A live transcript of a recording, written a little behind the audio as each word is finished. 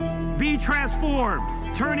Be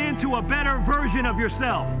transformed. Turn into a better version of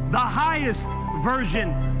yourself. The highest version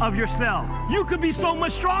of yourself. You could be so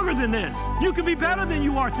much stronger than this. You could be better than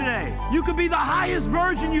you are today. You could be the highest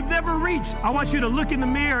version you've never reached. I want you to look in the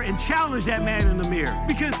mirror and challenge that man in the mirror,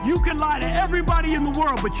 because you can lie to everybody in the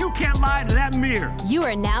world, but you can't lie to that mirror. You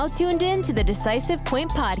are now tuned in to the Decisive Point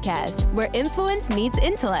Podcast, where influence meets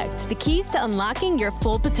intellect, the keys to unlocking your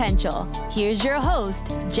full potential. Here's your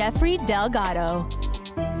host, Jeffrey Delgado.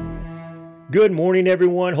 Good morning,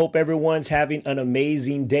 everyone. Hope everyone's having an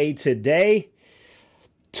amazing day today.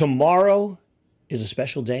 Tomorrow is a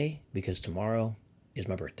special day because tomorrow is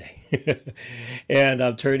my birthday. And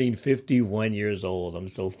I'm turning 51 years old. I'm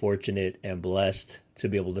so fortunate and blessed to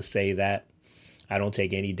be able to say that. I don't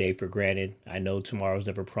take any day for granted. I know tomorrow's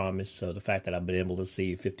never promised. So the fact that I've been able to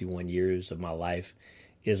see 51 years of my life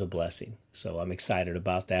is a blessing. So I'm excited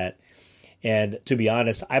about that. And to be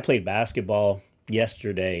honest, I played basketball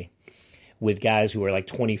yesterday with guys who are like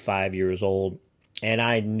 25 years old. And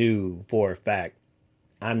I knew for a fact,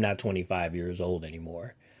 I'm not 25 years old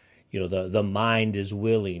anymore. You know, the mind is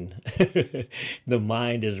willing. The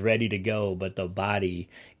mind is ready to go, but the body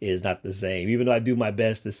is not the same. Even though I do my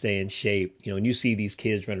best to stay in shape, you know, when you see these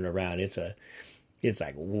kids running around, it's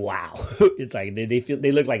like, wow. It's like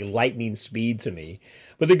they look like lightning speed to me.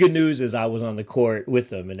 But the good news is I was on the court with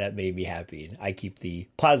them, and that made me happy. I keep the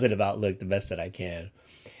positive outlook the best that I can.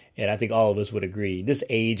 And I think all of us would agree. Just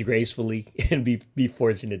age gracefully and be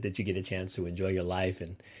fortunate that you get a chance to enjoy your life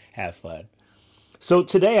and have fun. So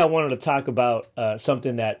today I wanted to talk about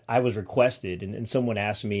something that I was requested. And someone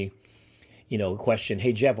asked me, you know, a question,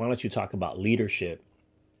 hey, Jeff, why don't you talk about leadership?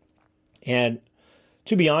 And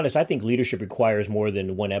to be honest, I think leadership requires more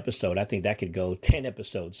than one episode. I think that could go 10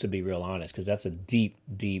 episodes, to be real honest, because that's a deep,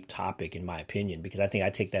 deep topic, in my opinion, because I think I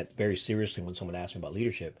take that very seriously when someone asks me about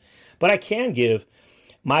leadership. But I can give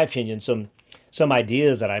my opinion, some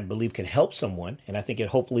ideas that I believe can help someone. And I think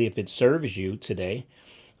hopefully if it serves you today,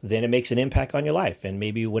 then it makes an impact on your life. And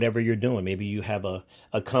maybe whatever you're doing, maybe you have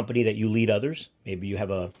a company that you lead others. Maybe you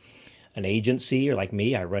have an agency, or like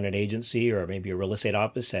me, I run an agency, or maybe a real estate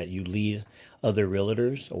office that you lead other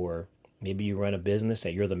realtors, or maybe you run a business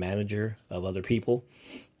that you're the manager of other people,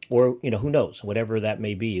 or, you know, who knows, whatever that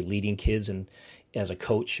may be, leading kids and as a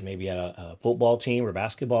coach, maybe at a football team or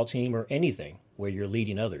basketball team or anything where you're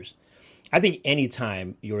leading others. I think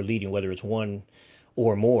anytime you're leading, whether it's one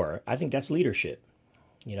or more, I think that's leadership,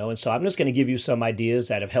 you know. And so I'm just going to give you some ideas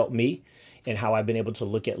that have helped me and how I've been able to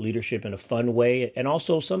look at leadership in a fun way, and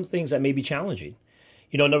also some things that may be challenging.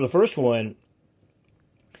 You know, the first one,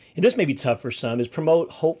 and this may be tough for some, is promote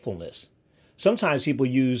hopefulness. Sometimes people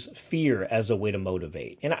use fear as a way to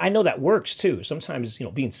motivate. And I know that works too. Sometimes, you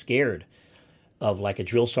know, being scared of like a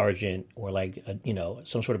drill sergeant or like,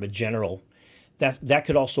 some sort of a general, that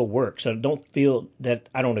could also work. So don't feel that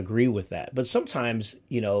I don't agree with that. But sometimes,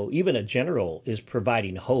 you know, even a general is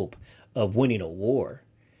providing hope of winning a war,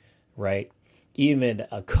 right? Even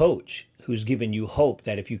a coach who's giving you hope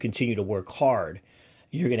that if you continue to work hard,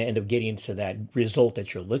 you're going to end up getting to that result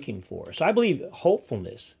that you're looking for. So I believe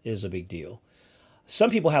hopefulness is a big deal. Some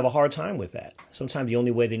people have a hard time with that. Sometimes the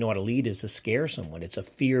only way they know how to lead is to scare someone. It's a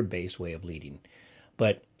fear-based way of leading.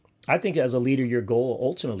 But I think as a leader, your goal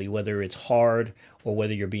ultimately, whether it's hard or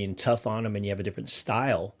whether you're being tough on them and you have a different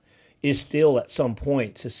style, is still at some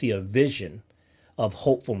point to see a vision of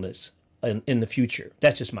hopefulness in the future.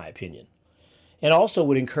 That's just my opinion. And also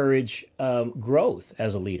would encourage growth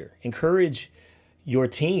as a leader. Encourage your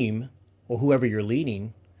team or whoever you're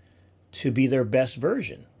leading to be their best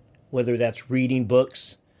version, whether that's reading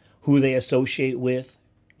books, who they associate with,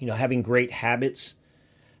 you know, having great habits,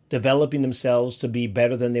 developing themselves to be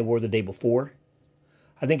better than they were the day before.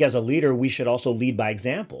 I think as a leader, we should also lead by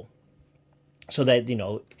example, so that, you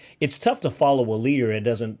know, it's tough to follow a leader that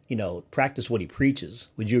doesn't, you know, practice what he preaches.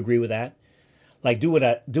 Would you agree with that? Like do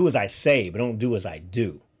as I say, but don't do as I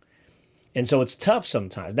do. And so it's tough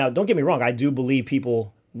sometimes. Now, don't get me wrong. I do believe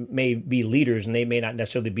people may be leaders and they may not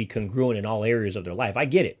necessarily be congruent in all areas of their life. I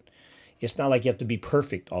get it. It's not like you have to be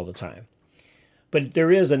perfect all the time. But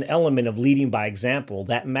there is an element of leading by example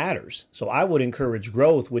that matters. So I would encourage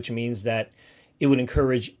growth, which means that it would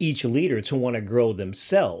encourage each leader to want to grow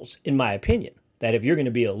themselves, in my opinion. That if you're going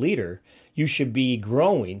to be a leader, you should be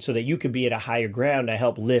growing so that you could be at a higher ground to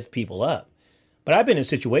help lift people up. But I've been in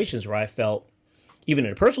situations where I felt, even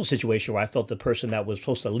in a personal situation where I felt the person that was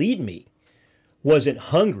supposed to lead me wasn't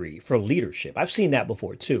hungry for leadership. I've seen that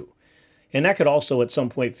before too. And that could also at some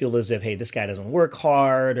point feel as if, hey, this guy doesn't work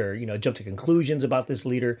hard, or, you know, jump to conclusions about this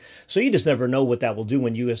leader. So you just never know what that will do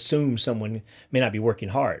when you assume someone may not be working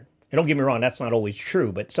hard. And don't get me wrong, that's not always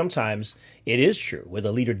true, but sometimes it is true where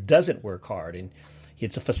the leader doesn't work hard and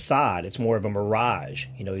it's a facade. It's more of a mirage.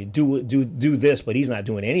 You know, you do this, but he's not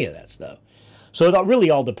doing any of that stuff. So it really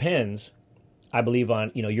all depends, I believe,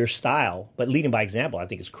 on, you know, your style. But leading by example, I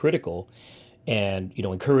think, is critical and, you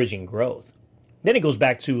know, encouraging growth. Then it goes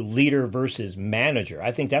back to leader versus manager.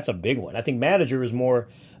 I think that's a big one. I think manager is more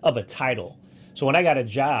of a title. So when I got a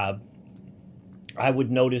job, I would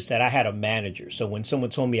notice that I had a manager. So when someone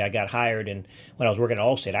told me I got hired and when I was working at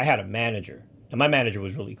Allstate, I had a manager. And my manager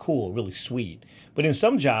was really cool, really sweet. But in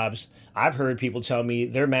some jobs, I've heard people tell me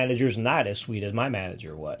their manager's not as sweet as my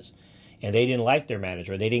manager was. And they didn't like their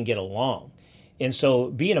manager. They didn't get along. And so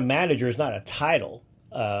being a manager is not a title.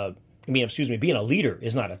 Being a leader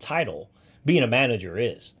is not a title. Being a manager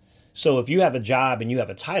is. So if you have a job and you have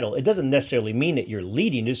a title, it doesn't necessarily mean that you're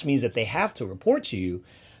leading. It just means that they have to report to you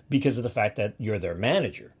because of the fact that you're their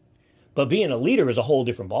manager. But being a leader is a whole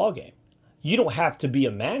different ballgame. You don't have to be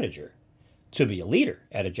a manager to be a leader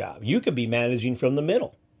at a job. You could be managing from the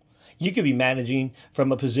middle. You could be managing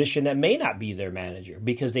from a position that may not be their manager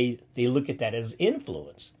because they look at that as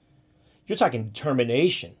influence. You're talking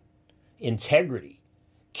determination, integrity,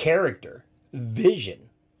 character, vision,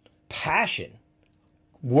 passion,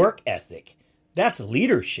 work ethic. That's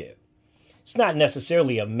leadership. It's not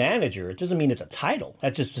necessarily a manager. It doesn't mean it's a title.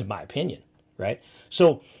 That's just in my opinion, right?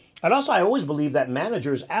 So, and also I always believe that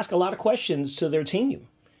managers ask a lot of questions to their team,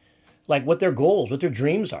 like what their goals, what their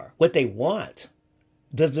dreams are, what they want.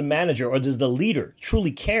 Does the manager or does the leader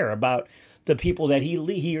truly care about the people that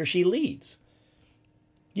he or she leads?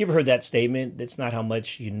 You ever heard that statement? It's not how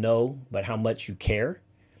much you know, but how much you care.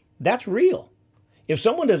 That's real. If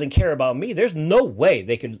someone doesn't care about me, there's no way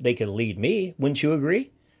they could lead me. Wouldn't you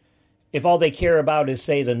agree? If all they care about is,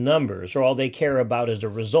 say, the numbers, or all they care about is the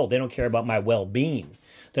result, they don't care about my well-being.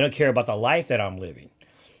 They don't care about the life that I'm living.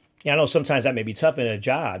 Yeah, I know sometimes that may be tough in a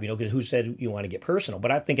job, you know, because who said you want to get personal?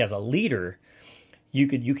 But I think as a leader, you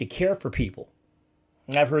could care for people.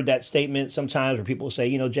 And I've heard that statement sometimes where people say,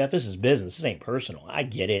 you know, Jeff, this is business. This ain't personal. I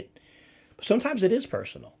get it. But sometimes it is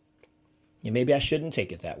personal. And maybe I shouldn't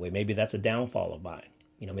take it that way. Maybe that's a downfall of mine.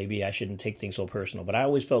 You know, maybe I shouldn't take things so personal. But I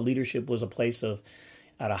always felt leadership was a place of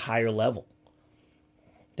at a higher level,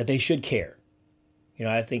 that they should care. You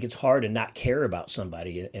know, I think it's hard to not care about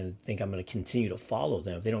somebody and think I'm going to continue to follow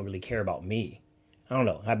them if they don't really care about me. I don't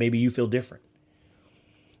know. Maybe you feel different.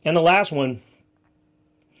 And the last one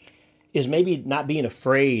is maybe not being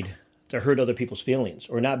afraid to hurt other people's feelings,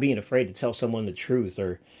 or not being afraid to tell someone the truth,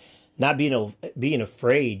 or not being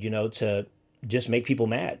afraid, you know, to just make people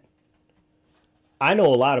mad. I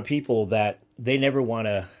know a lot of people that they never want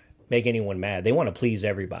to make anyone mad. They want to please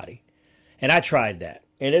everybody. And I tried that.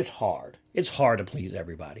 And it's hard. It's hard to please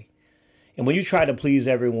everybody. And when you try to please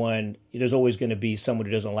everyone, there's always going to be someone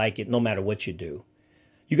who doesn't like it, no matter what you do.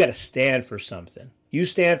 You got to stand for something. You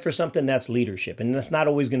stand for something, that's leadership. And that's not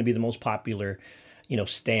always going to be the most popular, you know,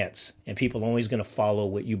 stance. And people are always going to follow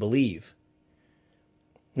what you believe.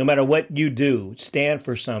 No matter what you do, stand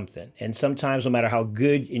for something. And sometimes, no matter how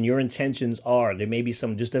good in your intentions are, there may be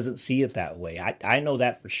someone who just doesn't see it that way. I know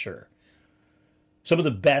that for sure. Some of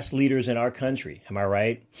the best leaders in our country, am I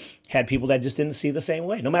right, had people that just didn't see the same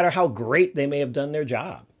way. No matter how great they may have done their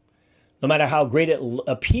job, no matter how great it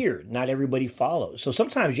appeared, not everybody follows. So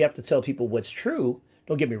sometimes you have to tell people what's true.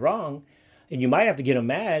 Don't get me wrong. And you might have to get them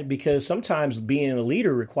mad because sometimes being a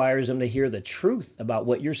leader requires them to hear the truth about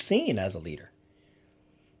what you're seeing as a leader.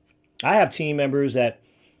 I have team members that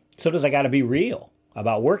sometimes I got to be real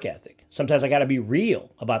about work ethic. Sometimes I got to be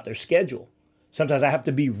real about their schedule. Sometimes I have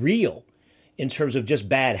to be real in terms of just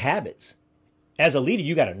bad habits. As a leader,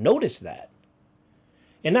 you got to notice that.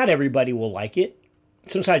 And not everybody will like it.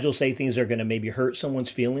 Sometimes you'll say things that are going to maybe hurt someone's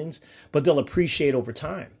feelings, but they'll appreciate over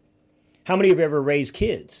time. How many of you have ever raised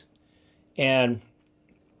kids? And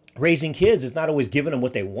raising kids is not always giving them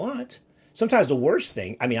what they want. Sometimes the worst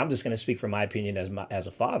thing, I mean, I'm just going to speak from my opinion as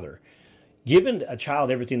a father. Giving a child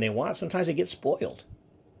everything they want, sometimes they get spoiled.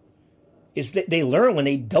 They learn when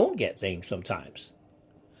they don't get things sometimes.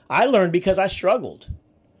 I learned because I struggled.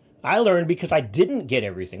 I learned because I didn't get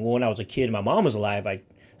everything. Well, when I was a kid and my mom was alive, I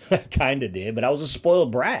kind of did, but I was a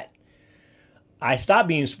spoiled brat. I stopped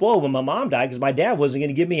being spoiled when my mom died because my dad wasn't going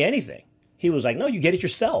to give me anything. He was like, no, you get it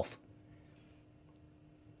yourself.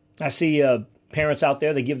 I see parents out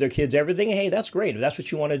there that give their kids everything. Hey, that's great. If that's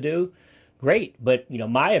what you want to do, great. But, you know,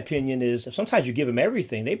 my opinion is sometimes you give them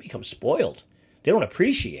everything, they become spoiled. They don't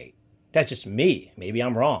appreciate. That's just me. Maybe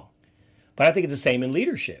I'm wrong. But I think it's the same in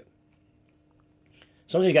leadership.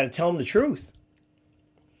 Sometimes you got to tell them the truth.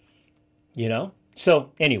 You know?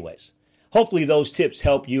 So anyways, hopefully those tips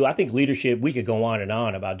help you. I think leadership, we could go on and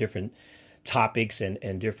on about different topics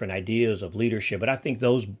and different ideas of leadership, but I think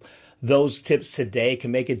those tips today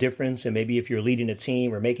can make a difference. And maybe if you're leading a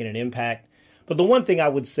team or making an impact. But the one thing I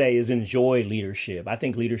would say is enjoy leadership. I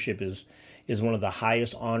think leadership is one of the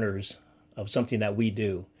highest honors of something that we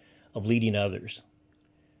do, of leading others.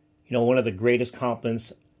 You know, one of the greatest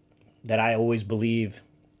compliments that I always believe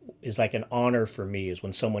is like an honor for me is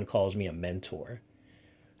when someone calls me a mentor.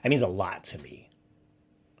 That means a lot to me.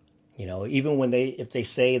 You know, even if they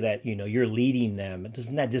say that, you know, you're leading them,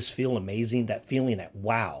 doesn't that just feel amazing? That feeling that,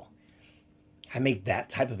 wow, I make that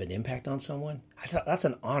type of an impact on someone. That's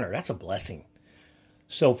an honor. That's a blessing.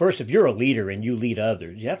 So first, if you're a leader and you lead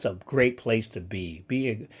others, that's a great place to be.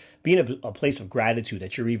 Be in a place of gratitude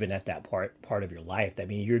that you're even at that part of your life. That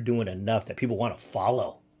means you're doing enough that people want to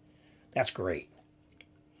follow. That's great.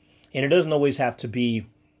 And it doesn't always have to be,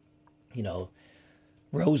 you know,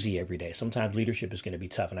 rosy every day. Sometimes leadership is going to be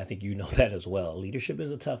tough, and I think you know that as well. Leadership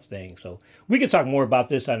is a tough thing. So we could talk more about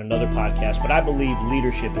this on another podcast, but I believe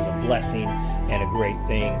leadership is a blessing and a great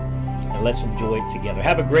thing, and let's enjoy it together.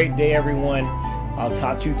 Have a great day, everyone. I'll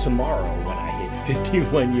talk to you tomorrow when I hit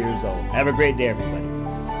 51 years old. Have a great day, everybody.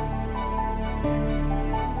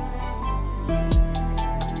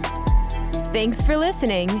 Thanks for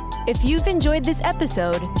listening. If you've enjoyed this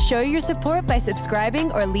episode, show your support by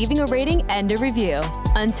subscribing or leaving a rating and a review.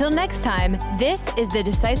 Until next time, this is the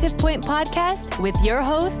Decisive Point Podcast with your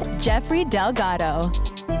host, Jeffrey Delgado.